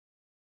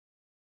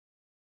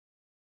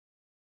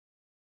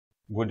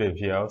Good day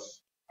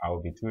viewers, I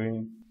will be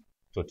doing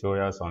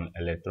tutorials on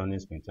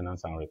electronics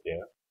maintenance and repair.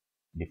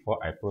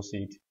 Before I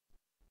proceed,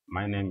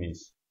 my name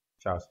is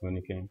Charles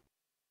Munike.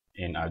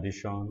 In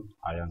addition,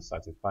 I am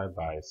certified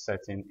by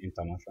certain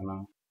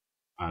international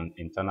and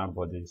internal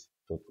bodies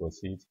to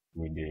proceed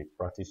with the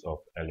practice of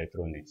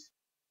electronics.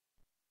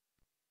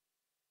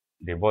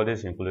 The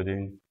bodies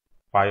including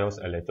Pius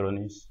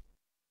Electronics,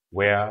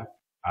 where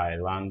I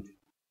learned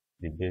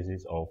the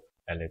basis of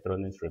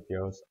electronics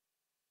repairs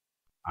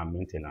and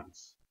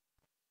maintenance,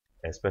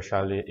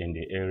 especially in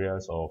the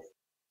areas of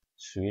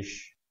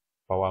switch,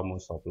 power mode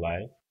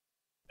supply,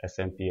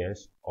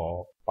 SMPS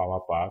or power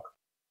pack,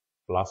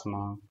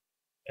 plasma,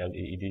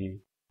 LED,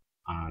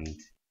 and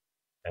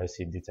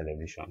LCD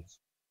televisions,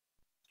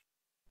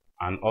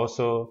 and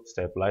also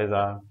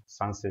stabilizer,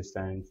 sound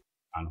systems,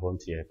 and home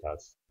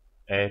theaters,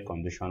 air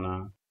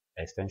conditioner,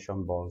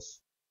 extension box,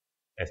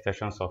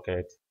 extension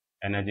socket,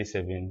 energy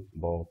saving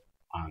bulb,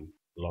 and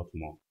lot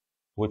more,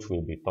 which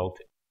will be taught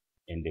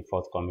in the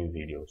forthcoming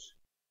videos.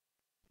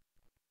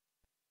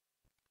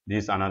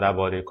 This is another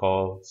body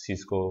called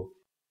Cisco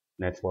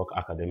Network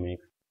Academic,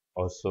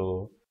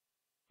 also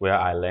where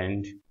I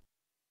learned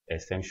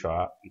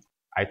essential,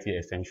 IT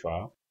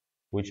essential,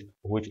 which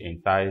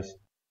entails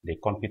the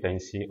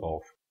competency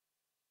of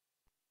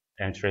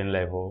entry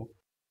level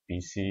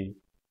PC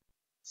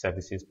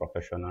services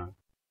professional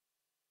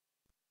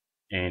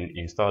in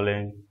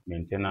installing,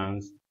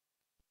 maintenance,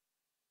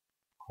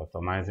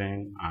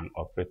 customizing, and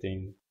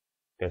operating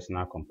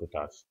personal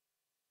computers,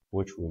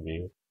 which will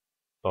be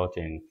taught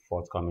in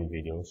forthcoming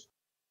videos.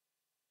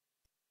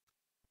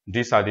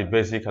 These are the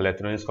basic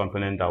electronics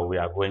components that we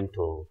are going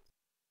to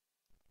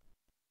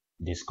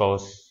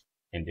discuss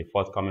in the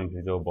forthcoming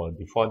video, but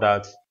before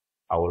that,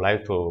 I would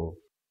like to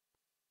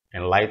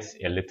enlighten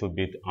a little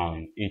bit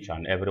on each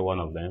and every one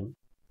of them.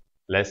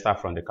 Let's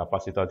start from the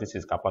capacitor. This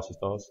is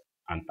capacitors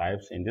and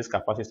types. In these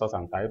capacitors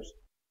and types,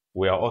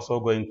 we are also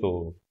going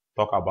to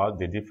talk about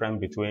the difference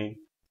between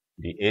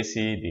the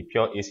AC, the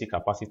pure AC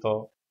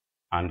capacitor,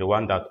 and the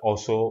one that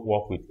also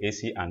work with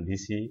AC and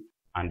DC,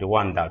 and the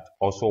one that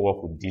also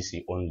work with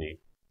DC only.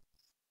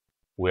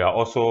 We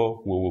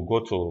will go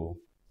to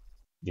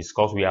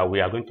discuss, we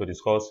are going to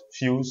discuss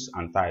fuse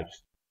and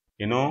types.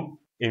 You know,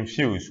 in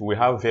fuse, we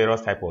have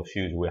various types of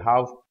fuse. We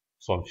have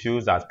some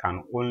fuse that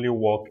can only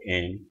work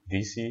in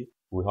DC.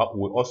 We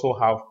also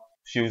have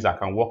fuse that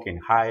can work in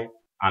high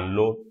and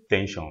low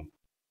tension.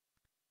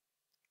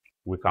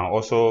 We can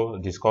also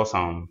discuss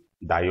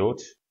diode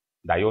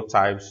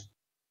types.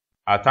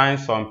 At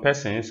times, some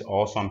persons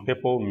or some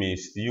people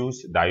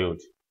misuse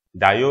diode.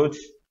 Diode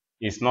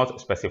is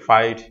not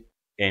specified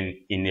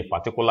in a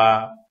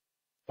particular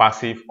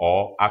passive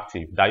or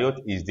active. Diode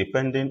is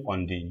depending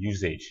on the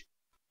usage,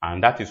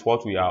 and that is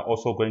what we are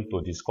also going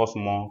to discuss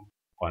more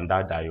on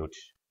that diode.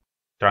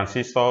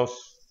 Transistors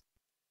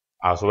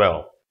as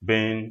well,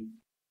 being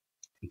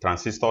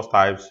transistor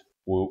types,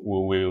 we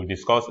will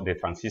discuss the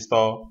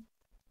transistor,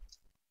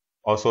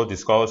 also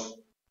discuss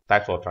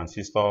types of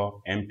transistor,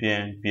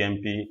 NPN,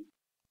 PNP,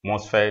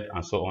 MOSFET,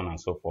 and so on and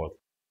so forth.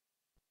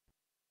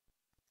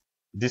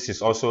 This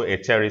is also a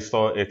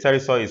thyristor. A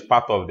thyristor is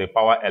part of the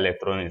power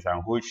electronics,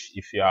 and which,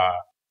 if you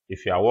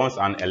are once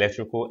an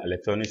electrical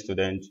electronic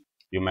student,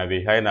 you might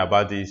be hearing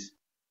about this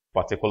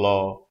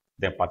particular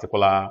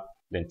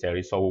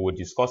thyristor. We will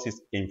discuss it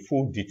in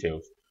full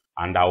details,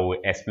 and I will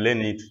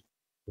explain it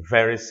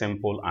very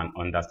simple and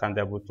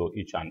understandable to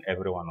each and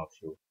every one of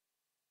you.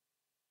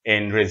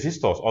 In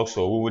resistors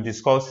also, we will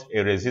discuss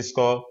a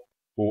resistor.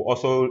 We will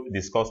also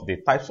discuss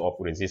the types of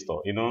resistor.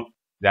 You know,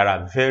 there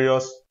are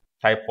various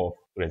types of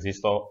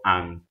resistor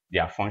and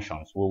their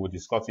functions. We will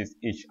discuss it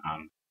each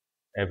and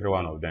every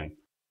one of them.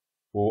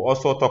 We will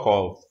also talk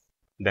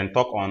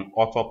on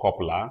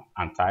autocoupler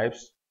and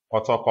types.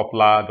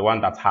 Autocoupler, the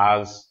one that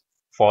has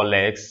 4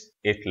 legs,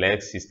 8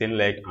 legs, 16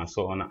 legs, and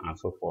so on and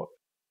so forth.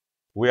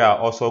 We are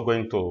also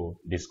going to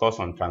discuss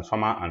on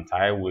transformer and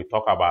type. We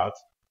talk about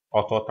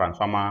auto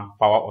transformer,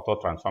 power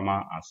auto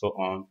transformer, and so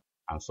on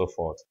and so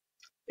forth.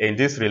 In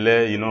this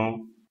relay, you know,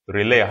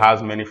 relay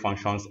has many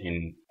functions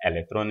in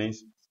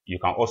electronics. You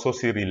can also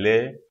see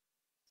relay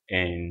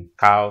in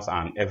cars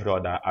and every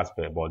other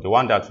aspect, but the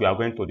one that we are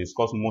going to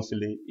discuss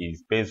mostly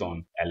is based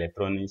on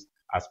electronics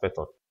aspect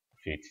of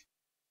it.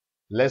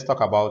 Let's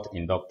talk about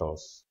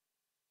inductors.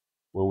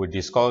 We will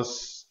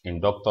discuss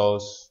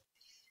inductors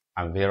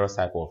and various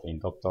types of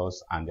inductors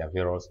and their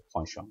various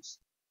functions.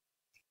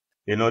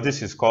 You know,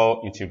 this is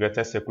called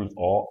integrated circuit,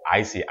 or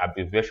IC,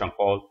 abbreviation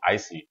called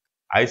IC.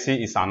 IC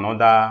is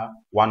another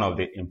one of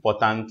the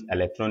important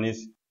electronics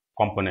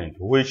component,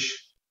 which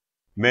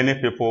many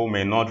people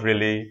may not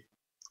really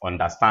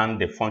understand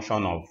the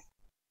function of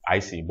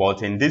IC.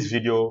 But in this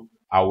video,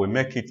 I will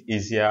make it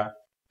easier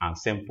and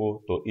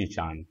simple to each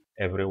and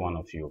every one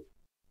of you.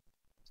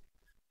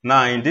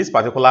 Now, in this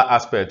particular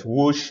aspect,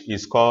 which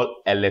is called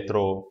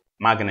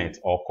electromagnet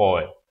or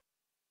coil,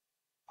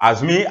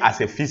 as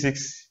a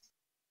physics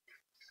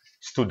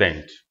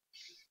student,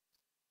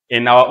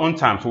 in our own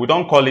terms, we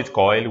don't call it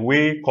coil,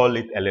 we call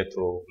it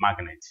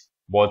electromagnet.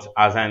 But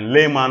as a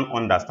layman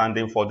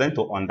understanding, for them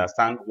to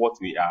understand what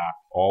we are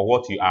or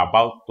what you are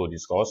about to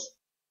discuss,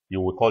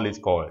 you will call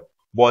it coil.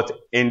 But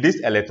in this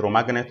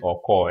electromagnet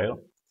or coil,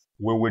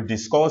 we will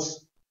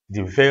discuss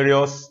the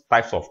various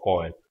types of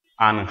coil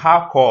and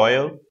how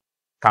coil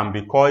can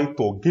be coiled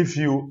to give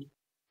you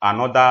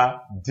another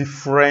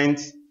different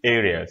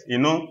areas. You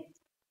know,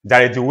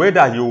 there is the way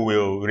that you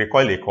will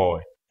recoil a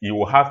coil. You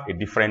will have a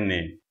different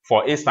name.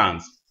 For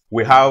instance,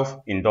 we have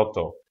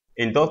inductor.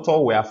 Inductor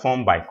were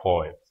formed by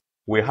coil.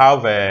 We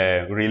have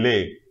a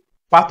relay.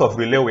 Part of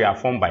relay we are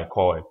formed by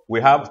coil.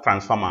 We have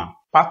transformer.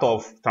 Part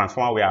of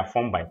transformer we are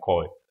formed by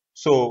coil.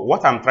 So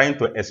what I'm trying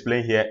to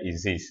explain here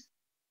is this.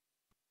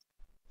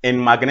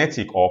 In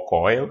magnetic or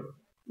coil,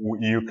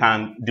 you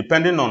can,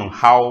 depending on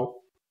how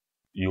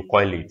you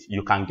coil it,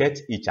 you can get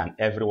each and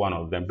every one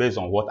of them based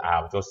on what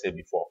I have just said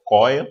before.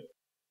 Coil,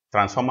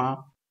 transformer,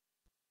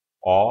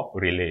 or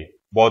relay.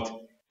 But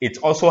it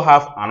also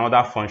have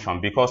another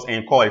function because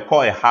in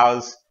coil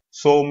has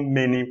so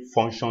many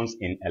functions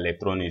in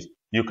electronics.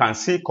 You can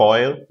see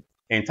coil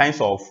in terms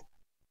of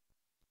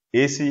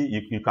AC,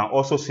 you can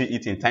also see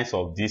it in terms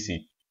of DC.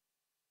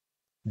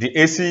 The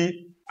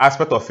AC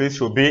aspect of it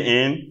should be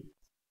in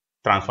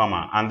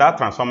transformer, and that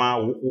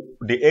transformer,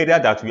 the area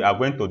that we are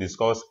going to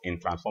discuss in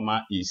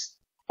transformer is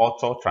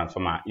auto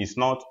transformer. It's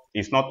not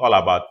all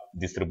about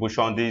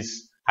distribution,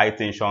 this high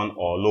tension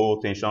or low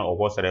tension or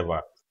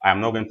whatsoever. I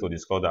am not going to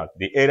discuss that.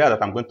 The area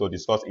that I'm going to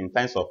discuss in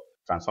terms of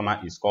transformer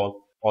is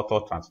called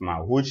auto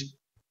transformer, which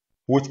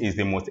is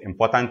the most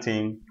important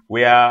thing,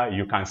 where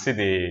you can see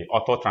the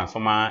auto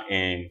transformer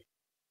in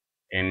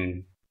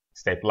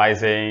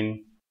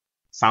stabilizing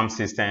sound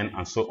system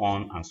and so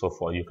on and so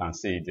forth. You can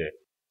see it there.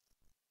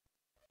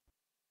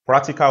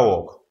 Practical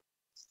work.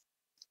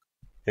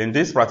 In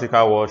this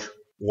practical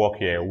work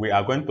here, we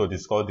are going to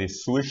discuss the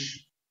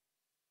switch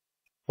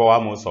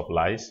power mode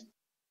supplies,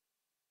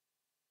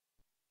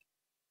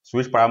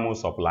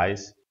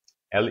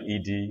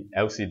 LED,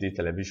 LCD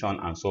television,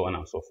 and so on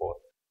and so forth.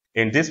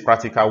 In this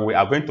practical, we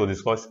are going to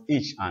discuss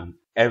each and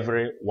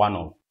every one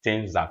of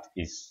things that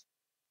is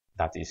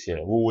here.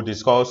 We will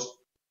discuss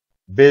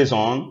based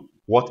on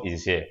what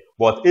is here.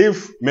 But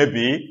if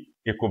maybe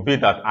it could be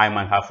that I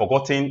might have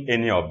forgotten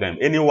any of them,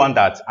 anyone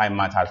that I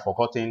might have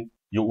forgotten,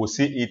 you will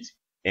see it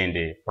in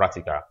the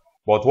practical.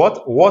 But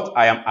what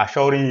I am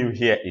assuring you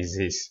here is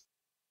this.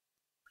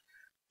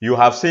 You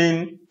have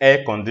seen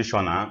air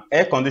conditioner.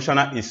 Air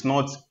conditioner is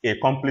not a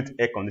complete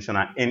air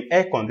conditioner. In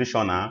air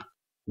conditioner,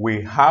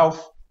 we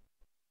have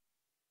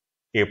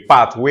a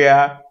part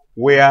where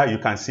you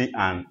can see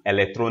an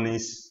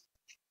electronics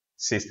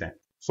system.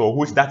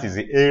 So that is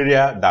the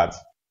area that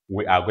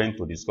we are going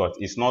to discuss.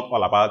 It's not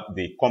all about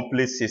the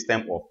complete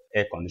system of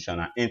air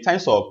conditioner. In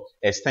terms of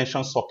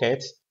extension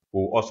sockets,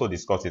 we'll also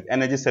discuss it.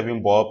 Energy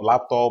saving bulb,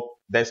 laptop,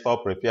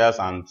 desktop repairs,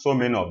 and so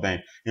many of them,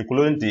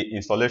 including the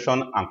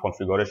installation and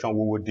configuration. We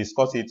will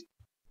discuss it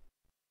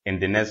in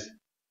the next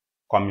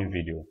coming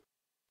video.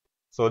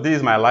 So this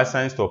is my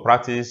license to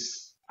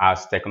practice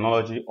as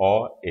technology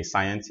or a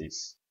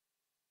scientist.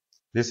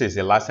 This is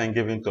a license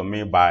given to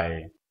me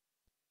by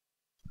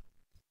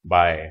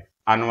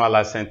annual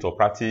license to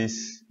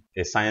practice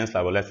a science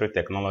laboratory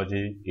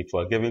technology. It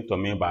was given to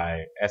me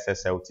by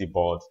SSLT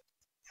board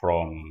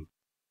from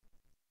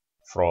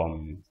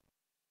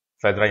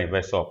Federal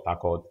University of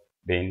Port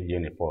being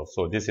Uniport.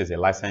 So this is a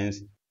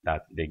license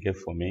that they gave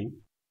for me,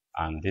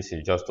 and this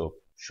is just to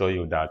show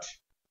you that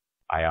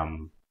I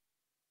am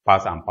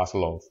part and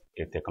parcel of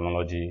a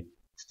technology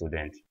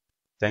student.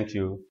 Thank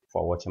you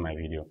for watching my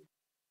video.